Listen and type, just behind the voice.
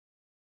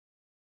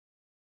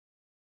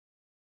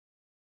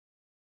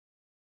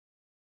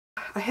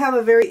I have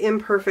a very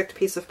imperfect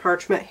piece of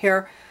parchment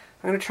here.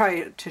 I'm going to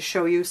try to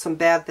show you some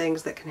bad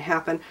things that can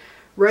happen.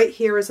 Right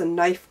here is a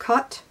knife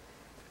cut.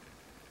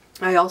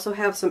 I also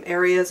have some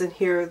areas in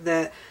here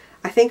that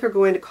I think are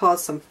going to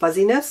cause some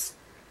fuzziness.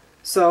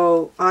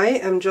 So I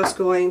am just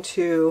going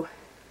to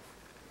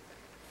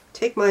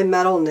take my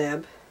metal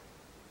nib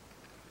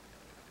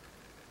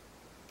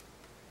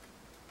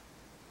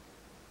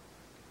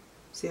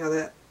see how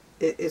that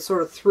it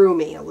sort of threw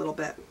me a little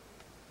bit.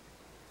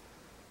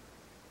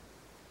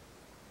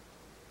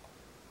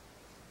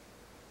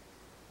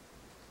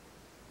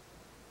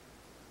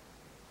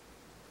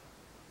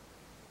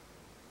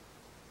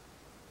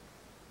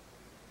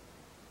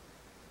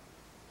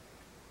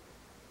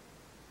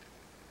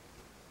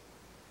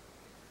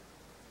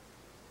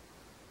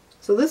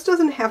 So this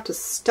doesn't have to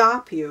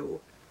stop you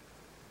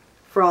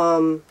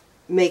from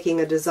making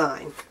a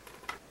design.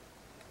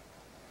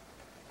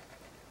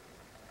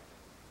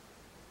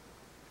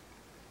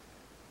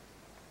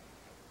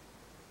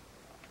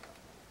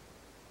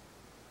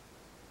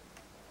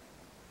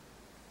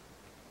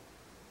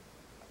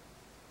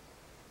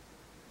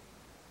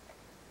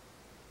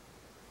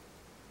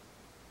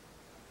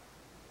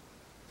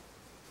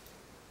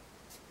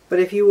 But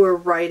if you were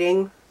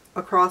writing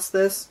across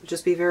this,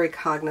 just be very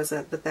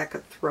cognizant that that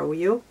could throw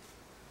you.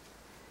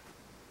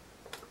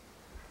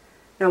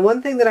 Now,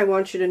 one thing that I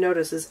want you to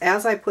notice is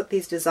as I put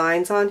these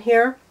designs on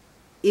here,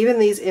 even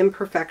these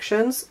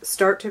imperfections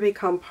start to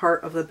become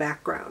part of the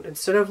background.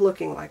 Instead of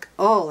looking like,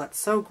 oh, that's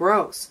so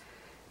gross,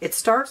 it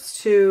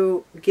starts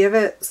to give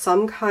it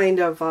some kind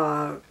of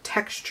a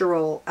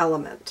textural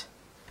element.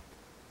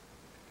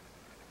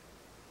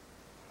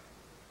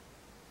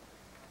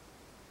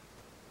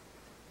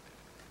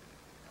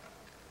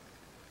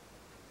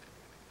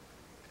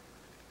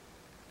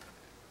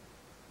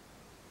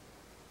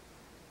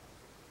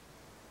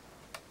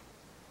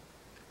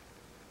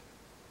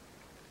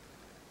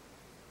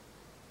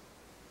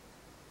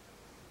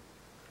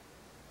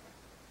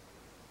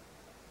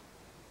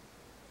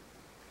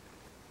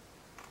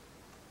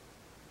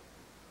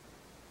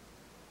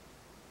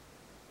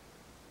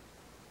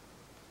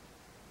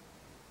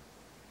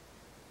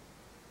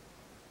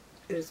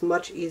 It is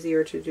much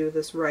easier to do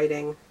this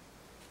writing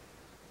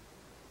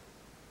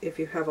if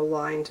you have a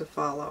line to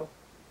follow.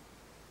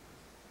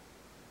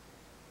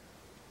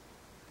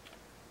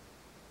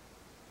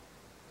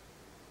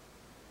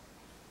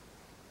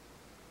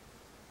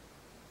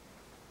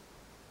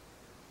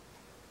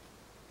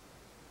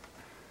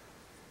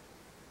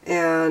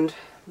 And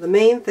the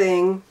main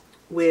thing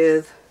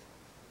with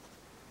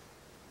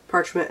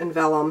parchment and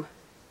vellum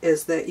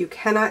is that you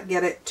cannot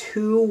get it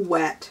too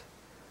wet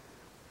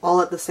all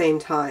at the same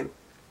time,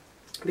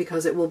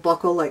 because it will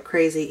buckle like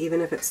crazy even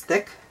if it's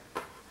thick.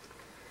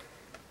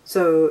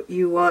 So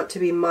you want to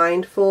be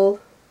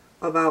mindful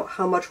about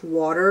how much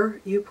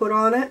water you put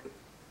on it.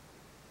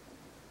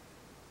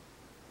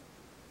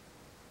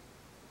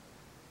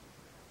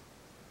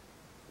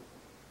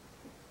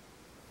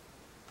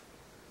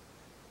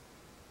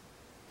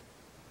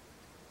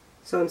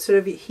 So instead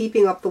of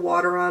heaping up the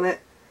water on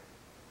it,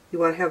 you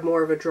want to have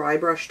more of a dry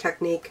brush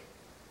technique.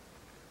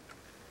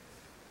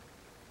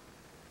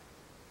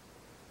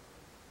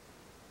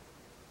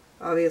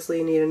 Obviously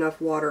you need enough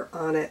water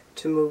on it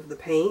to move the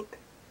paint,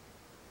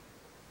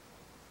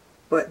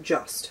 but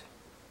just.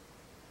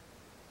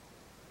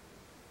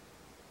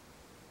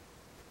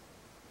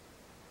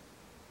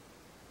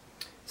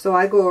 So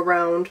I go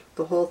around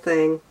the whole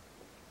thing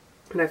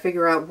and I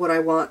figure out what I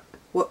want,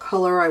 what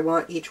color I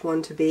want each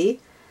one to be.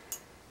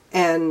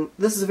 And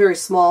this is a very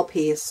small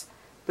piece,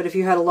 but if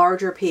you had a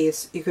larger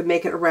piece, you could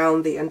make it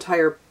around the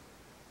entire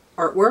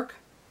artwork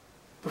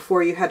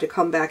before you had to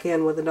come back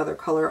in with another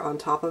color on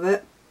top of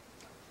it.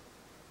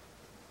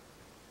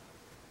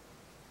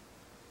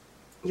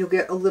 You'll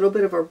get a little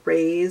bit of a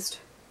raised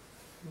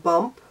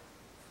bump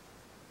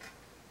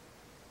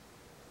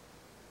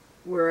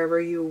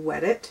wherever you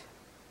wet it.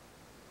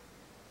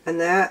 And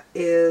that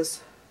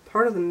is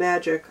part of the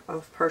magic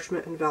of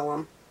parchment and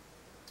vellum,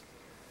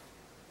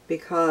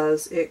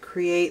 because it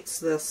creates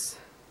this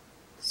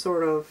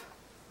sort of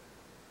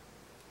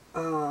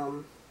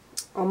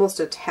almost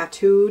a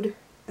tattooed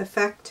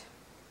effect.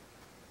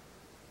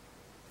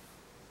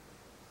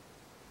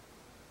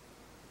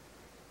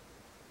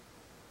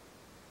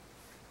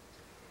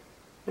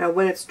 Now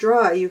when it's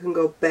dry, you can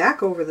go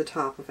back over the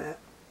top of it,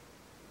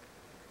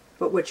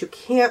 but what you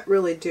can't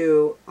really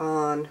do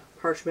on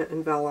parchment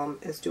and vellum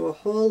is do a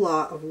whole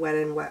lot of wet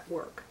and wet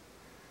work.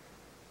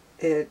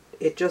 It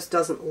just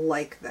doesn't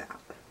like that.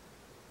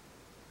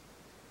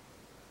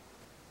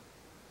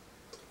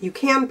 You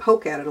can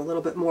poke at it a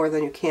little bit more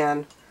than you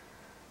can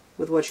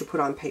with what you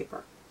put on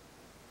paper.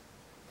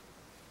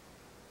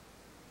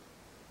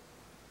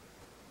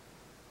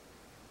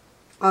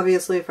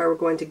 Obviously, if I were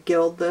going to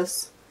gild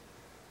this,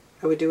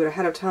 I would do it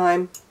ahead of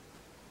time.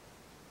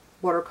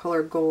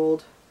 Watercolor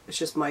gold, it's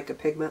just mica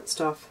pigment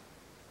stuff,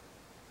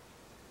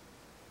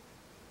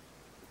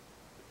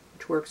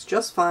 which works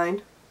just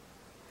fine.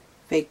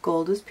 Fake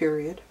gold is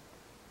period.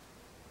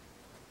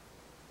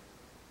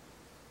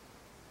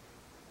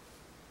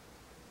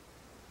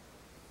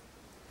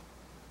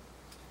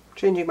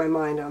 changing my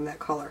mind on that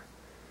color.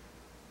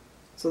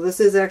 So this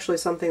is actually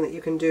something that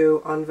you can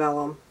do on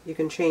vellum. You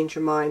can change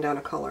your mind on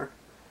a color.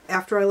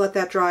 After I let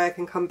that dry, I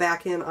can come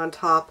back in on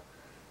top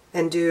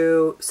and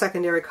do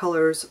secondary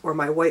colors or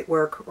my white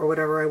work or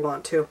whatever I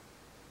want to.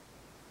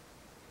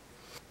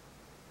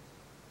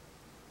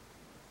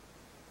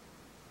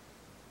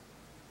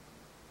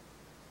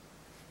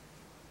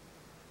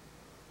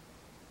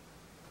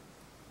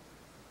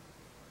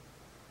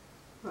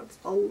 That's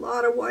a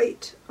lot of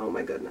white. Oh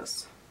my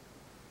goodness.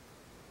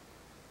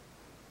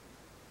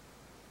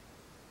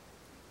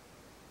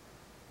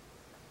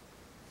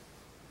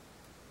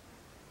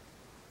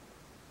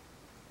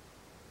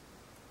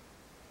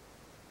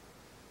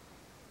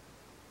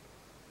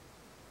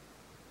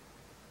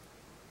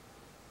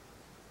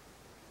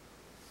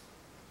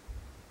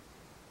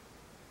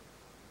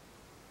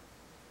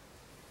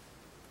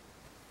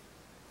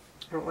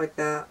 I don't like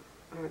that.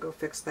 I'm going to go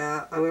fix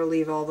that. I'm going to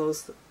leave all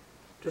those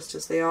just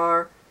as they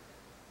are.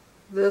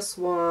 This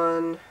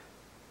one,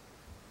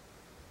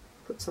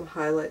 put some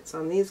highlights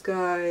on these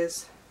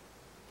guys.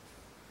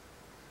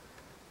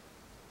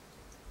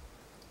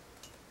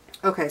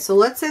 Okay, so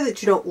let's say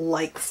that you don't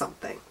like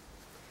something.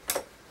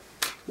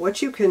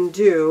 What you can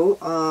do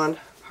on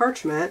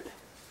parchment,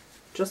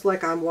 just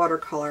like on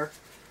watercolor,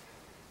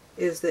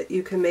 is that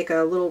you can make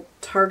a little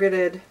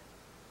targeted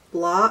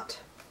blot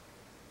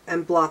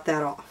and blot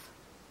that off.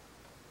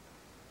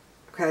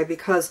 Okay,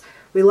 because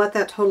we let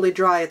that totally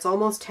dry, it's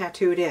almost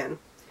tattooed in.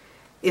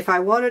 If I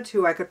wanted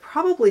to, I could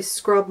probably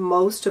scrub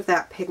most of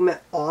that pigment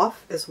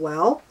off as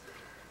well.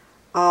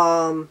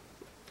 So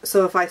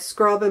if I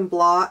scrub and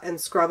blot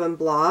and scrub and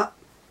blot,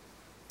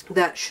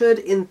 that should,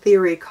 in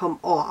theory, come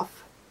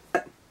off.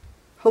 But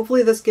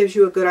hopefully this gives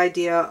you a good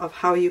idea of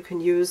how you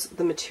can use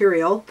the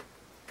material.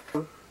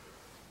 It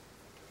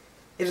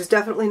is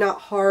definitely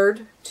not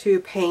hard to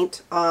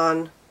paint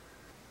on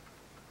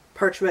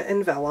parchment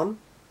and vellum.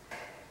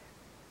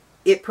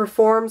 It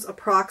performs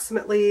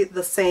approximately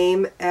the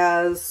same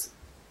as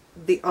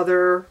the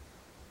other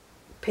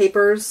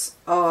papers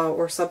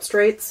or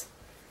substrates.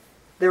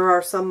 There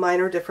are some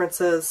minor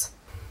differences.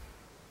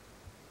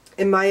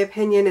 In my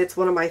opinion, it's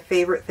one of my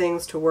favorite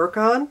things to work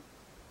on.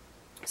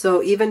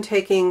 So even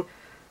taking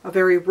a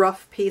very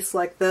rough piece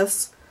like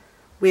this,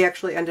 we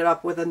actually ended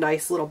up with a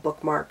nice little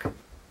bookmark.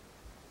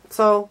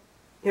 So,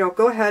 you know,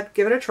 go ahead,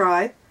 give it a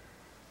try,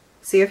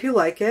 see if you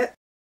like it.